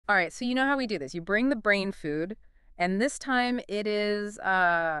All right, so you know how we do this. You bring the brain food, and this time it is,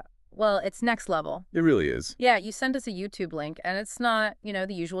 well, it's next level. It really is. Yeah, you send us a YouTube link, and it's not, the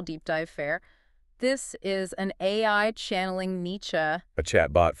usual deep dive fare. This is an AI channeling Nietzsche. A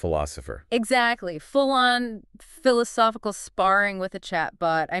chatbot philosopher. Exactly. Full-on philosophical sparring with a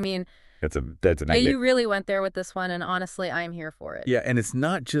chatbot. I mean, That's a yeah, nightmare. you really went there with this one, and honestly, I'm here for it. Yeah, and it's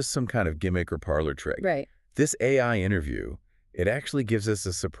not just some kind of gimmick or parlor trick. Right. This AI interview, it actually gives us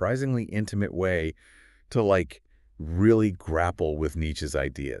a surprisingly intimate way to, like, really grapple with Nietzsche's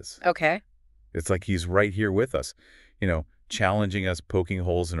ideas. Okay. It's like he's right here with us, challenging us, poking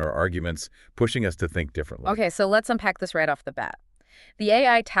holes in our arguments, pushing us to think differently. Okay, so let's unpack this right off the bat. The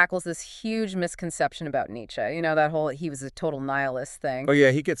AI tackles this huge misconception about Nietzsche. That whole he was a total nihilist thing. Oh,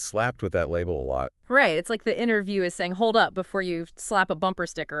 yeah, he gets slapped with that label a lot. Right. It's like the interview is saying, hold up before you slap a bumper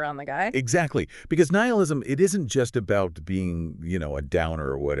sticker on the guy. Exactly. Because nihilism, it isn't just about being, a downer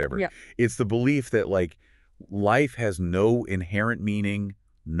or whatever. Yeah. It's the belief that, like, life has no inherent meaning,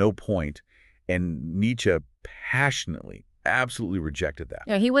 no point, and Nietzsche passionately, absolutely rejected that.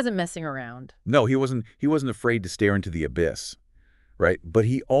 Yeah, he wasn't messing around. No, he wasn't afraid to stare into the abyss, right? But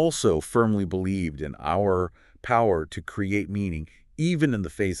he also firmly believed in our power to create meaning, even in the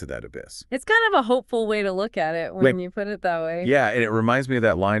face of that abyss. It's kind of a hopeful way to look at it when you put it that way. Yeah, and it reminds me of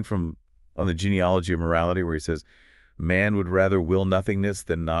that line from on the Genealogy of Morality where he says, man would rather will nothingness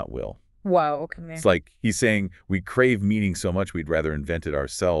than not will. Wow, okay. It's like he's saying we crave meaning so much we'd rather invent it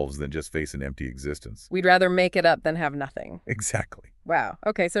ourselves than just face an empty existence. We'd rather make it up than have nothing. Exactly. Wow.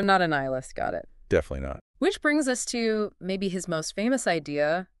 Okay, so not a nihilist. Got it. Definitely not. Which brings us to maybe his most famous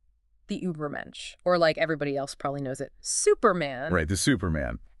idea, the Übermensch, or like everybody else probably knows it, Superman. Right, the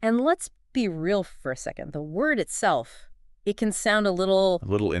Superman. And let's be real for a second. The word itself, it can sound a little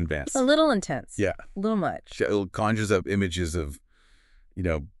intense. A little intense. Yeah. A little much. It conjures up images of,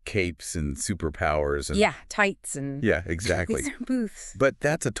 capes and superpowers. And, yeah, tights and... Yeah, exactly. booths. But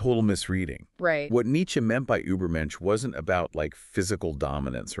that's a total misreading. Right. What Nietzsche meant by Übermensch wasn't about, like, physical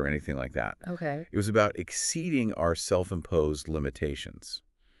dominance or anything like that. Okay. It was about exceeding our self-imposed limitations.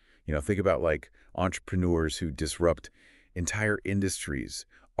 Think about, like, entrepreneurs who disrupt entire industries,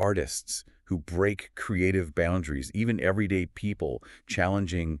 artists who break creative boundaries, even everyday people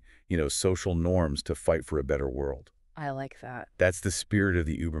challenging, social norms to fight for a better world. I like that. That's the spirit of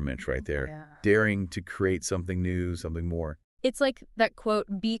the Übermensch right there. Yeah. Daring to create something new, something more. It's like that quote,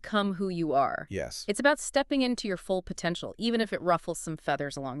 become who you are. Yes. It's about stepping into your full potential, even if it ruffles some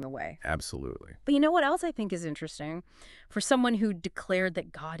feathers along the way. Absolutely. But you know what else I think is interesting? For someone who declared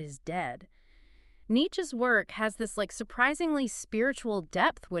that God is dead, Nietzsche's work has this like surprisingly spiritual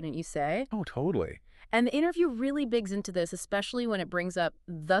depth, wouldn't you say? Oh, totally. And the interview really digs into this, especially when it brings up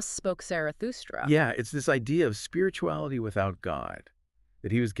 "Thus spoke Zarathustra." Yeah, it's this idea of spirituality without God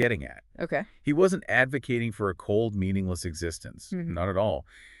that he was getting at. Okay. He wasn't advocating for a cold, meaningless existence. Mm-hmm. Not at all.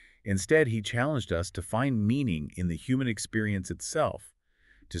 Instead, he challenged us to find meaning in the human experience itself,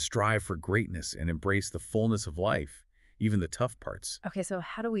 to strive for greatness and embrace the fullness of life, even the tough parts. Okay, so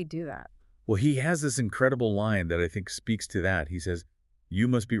how do we do that? Well, he has this incredible line that I think speaks to that. He says, you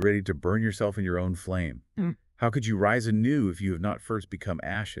must be ready to burn yourself in your own flame. Mm. How could you rise anew if you have not first become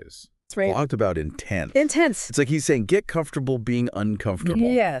ashes? That's right. Talked about intense. Intense. It's like he's saying, get comfortable being uncomfortable.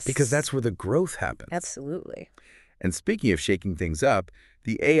 Yes. Because that's where the growth happens. Absolutely. And speaking of shaking things up,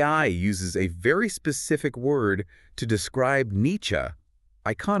 the AI uses a very specific word to describe Nietzsche,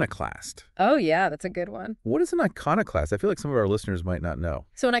 iconoclast. Oh, yeah, that's a good one. What is an iconoclast? I feel like some of our listeners might not know.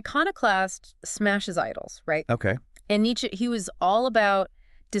 So an iconoclast smashes idols, right? Okay. And Nietzsche, he was all about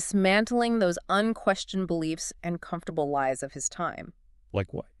dismantling those unquestioned beliefs and comfortable lies of his time.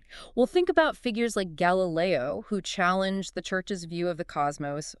 Like what? Well, think about figures like Galileo, who challenged the church's view of the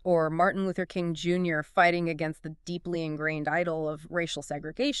cosmos, or Martin Luther King Jr. fighting against the deeply ingrained idol of racial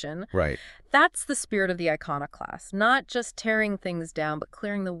segregation. Right. That's the spirit of the iconoclast, not just tearing things down, but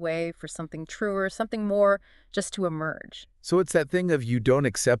clearing the way for something truer, something more just to emerge. So it's that thing of you don't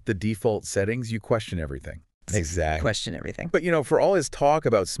accept the default settings, you question everything. Exactly. Question everything. But, for all his talk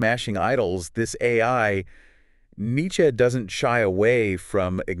about smashing idols, this AI, Nietzsche doesn't shy away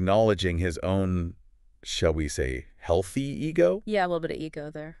from acknowledging his own, shall we say, healthy ego? Yeah, a little bit of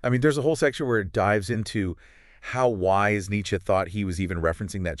ego there. I mean, there's a whole section where it dives into how wise Nietzsche thought he was, even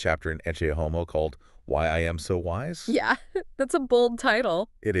referencing that chapter in Ecce Homo called Why I Am So Wise. Yeah, that's a bold title.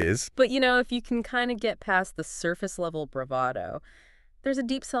 It is. But, if you can kind of get past the surface level bravado, there's a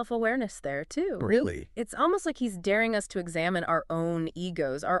deep self-awareness there, too. Really? It's almost like he's daring us to examine our own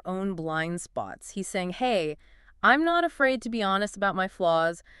egos, our own blind spots. He's saying, hey, I'm not afraid to be honest about my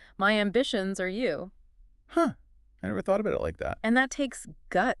flaws. My ambitions are you. Huh. I never thought about it like that. And that takes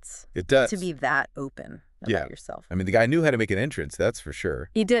guts It does. to be that open about yourself. I mean, the guy knew how to make an entrance, that's for sure.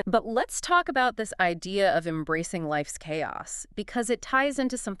 He did. But let's talk about this idea of embracing life's chaos, because it ties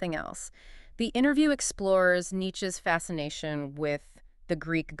into something else. The interview explores Nietzsche's fascination with the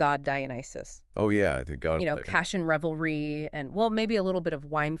Greek god Dionysus. Oh, yeah, the god. Passion revelry and, well, maybe a little bit of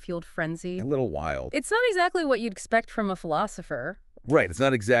wine-fueled frenzy. A little wild. It's not exactly what you'd expect from a philosopher. Right. It's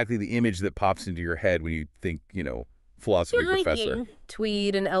not exactly the image that pops into your head when you think, philosophy professor.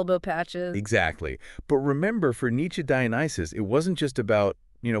 Tweed and elbow patches. Exactly. But remember, for Nietzsche Dionysus, it wasn't just about,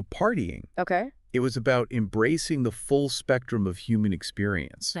 partying. Okay. It was about embracing the full spectrum of human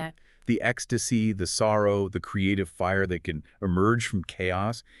experience. The ecstasy, the sorrow, the creative fire that can emerge from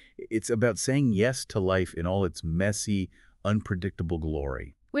chaos. It's about saying yes to life in all its messy, unpredictable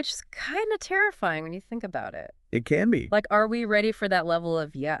glory. Which is kind of terrifying when you think about it. It can be. Like, are we ready for that level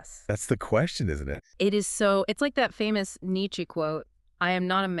of yes? That's the question, isn't it? It is so, it's like that famous Nietzsche quote, "I am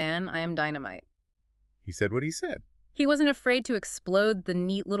not a man, I am dynamite." He said what he said. He wasn't afraid to explode the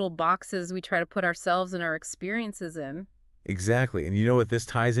neat little boxes we try to put ourselves and our experiences in. Exactly. And you know what this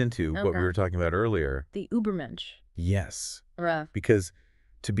ties into? What we were talking about earlier? The Ubermensch. Yes. Right. Because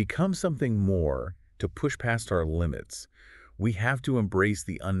to become something more, to push past our limits, we have to embrace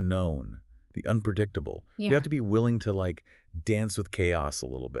the unknown, the unpredictable. Yeah. We have to be willing to, dance with chaos a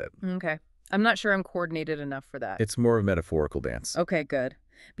little bit. Okay. I'm not sure I'm coordinated enough for that. It's more of a metaphorical dance. Okay, good.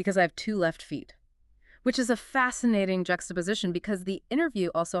 Because I have 2 left feet. Which is a fascinating juxtaposition because the interview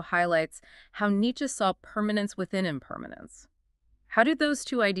also highlights how Nietzsche saw permanence within impermanence. How do those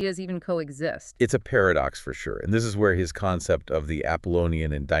 2 ideas even coexist? It's a paradox for sure. And this is where his concept of the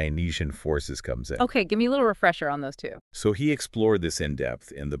Apollonian and Dionysian forces comes in. Okay, give me a little refresher on those 2. So he explored this in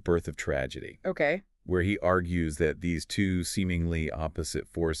depth in The Birth of Tragedy, Okay. where he argues that these 2 seemingly opposite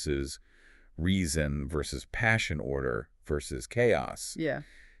forces, reason versus passion order versus chaos, Yeah.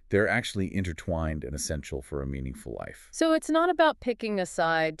 they're actually intertwined and essential for a meaningful life. So it's not about picking a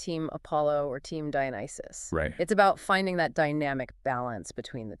side, Team Apollo or Team Dionysus. Right. It's about finding that dynamic balance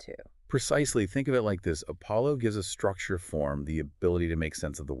between the 2. Precisely. Think of it like this. Apollo gives a structure, form, the ability to make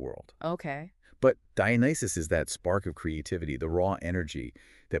sense of the world. Okay. But Dionysus is that spark of creativity, the raw energy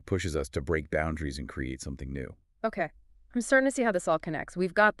that pushes us to break boundaries and create something new. Okay. I'm starting to see how this all connects.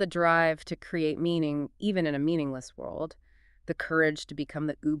 We've got the drive to create meaning, even in a meaningless world. The courage to become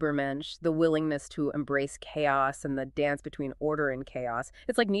the Ubermensch, the willingness to embrace chaos and the dance between order and chaos.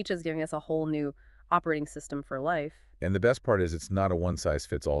 It's like Nietzsche's giving us a whole new operating system for life. And the best part is it's not a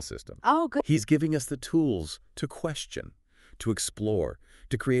one-size-fits-all system. Oh, good. He's giving us the tools to question, to explore,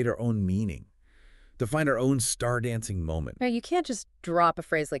 to create our own meaning, to find our own star-dancing moment. Now, you can't just drop a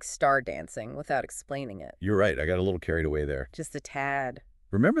phrase like star dancing without explaining it. You're right. I got a little carried away there. Just a tad.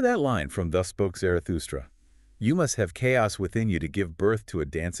 Remember that line from Thus Spoke Zarathustra? You must have chaos within you to give birth to a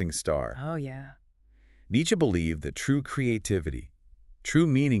dancing star. Oh, yeah. Nietzsche believed that true creativity, true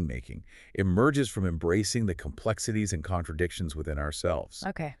meaning-making, emerges from embracing the complexities and contradictions within ourselves.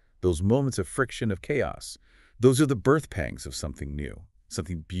 Okay. Those moments of friction, of chaos, those are the birth pangs of something new,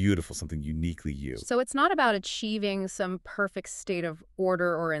 something beautiful, something uniquely you. So it's not about achieving some perfect state of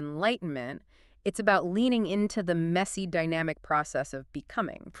order or enlightenment. It's about leaning into the messy, dynamic process of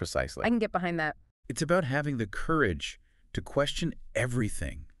becoming. Precisely. I can get behind that. It's about having the courage to question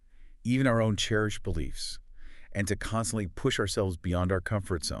everything, even our own cherished beliefs, and to constantly push ourselves beyond our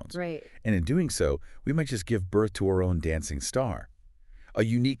comfort zones. Right. And in doing so, we might just give birth to our own dancing star, a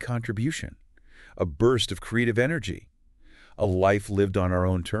unique contribution, a burst of creative energy, a life lived on our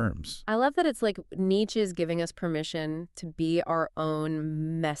own terms. I love that it's like Nietzsche is giving us permission to be our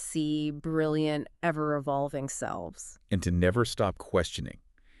own messy, brilliant, ever-evolving selves. And to never stop questioning.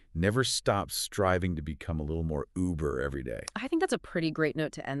 Never stop striving to become a little more uber every day. I think that's a pretty great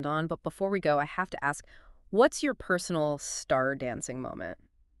note to end on, but before we go, I have to ask, what's your personal star dancing moment?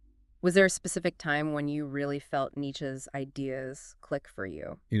 Was there a specific time when you really felt Nietzsche's ideas click for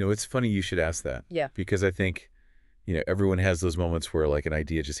you? It's funny you should ask that. Yeah. Because I think, everyone has those moments where an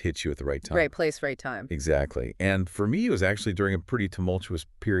idea just hits you at the right time. Right place, right time. Exactly. And for me, it was actually during a pretty tumultuous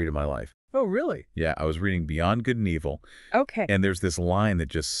period of my life. Oh, really? Yeah, I was reading Beyond Good and Evil. Okay. And there's this line that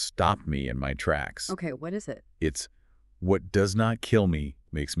just stopped me in my tracks. Okay, what is it? It's, what does not kill me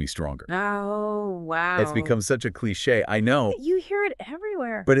makes me stronger. Oh, wow. It's become such a cliche, I know. You hear it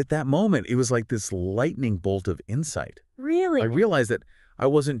everywhere. But at that moment, it was like this lightning bolt of insight. Really? I realized that I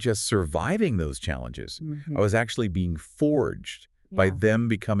wasn't just surviving those challenges. Mhm. I was actually being forged by them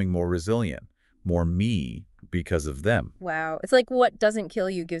becoming more resilient, more me because of them. Wow. It's like what doesn't kill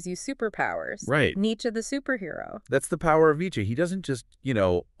you gives you superpowers. Right. Nietzsche the superhero. That's the power of Nietzsche. He doesn't just,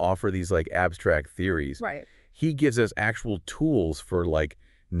 offer these abstract theories. Right. He gives us actual tools for, like,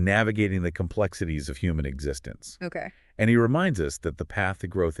 navigating the complexities of human existence. Okay. And he reminds us that the path to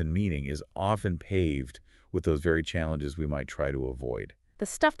growth and meaning is often paved with those very challenges we might try to avoid. The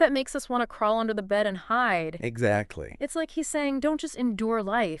stuff that makes us want to crawl under the bed and hide. Exactly. It's like he's saying, don't just endure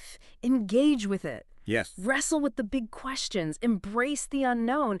life, engage with it. Yes. Wrestle with the big questions, embrace the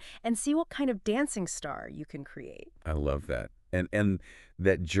unknown, and see what kind of dancing star you can create. I love that. And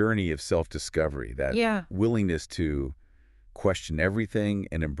that journey of self-discovery, that Yeah. willingness to question everything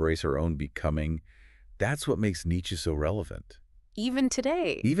and embrace our own becoming, that's what makes Nietzsche so relevant. Even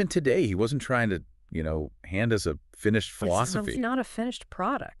today. Even today, he wasn't trying to, hand us a finished philosophy. It's not a finished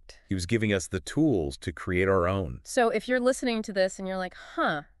product. He was giving us the tools to create our own. So if you're listening to this and you're like,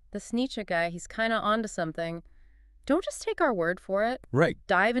 this Nietzsche guy, he's kind of onto something, don't just take our word for it. Right.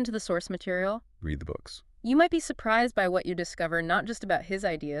 Dive into the source material. Read the books. You might be surprised by what you discover, not just about his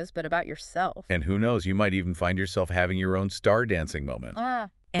ideas, but about yourself. And who knows, you might even find yourself having your own star dancing moment.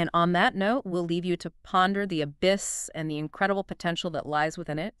 And on that note, we'll leave you to ponder the abyss and the incredible potential that lies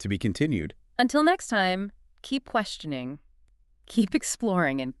within it. To be continued. Until next time, keep questioning, keep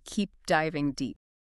exploring, and keep diving deep.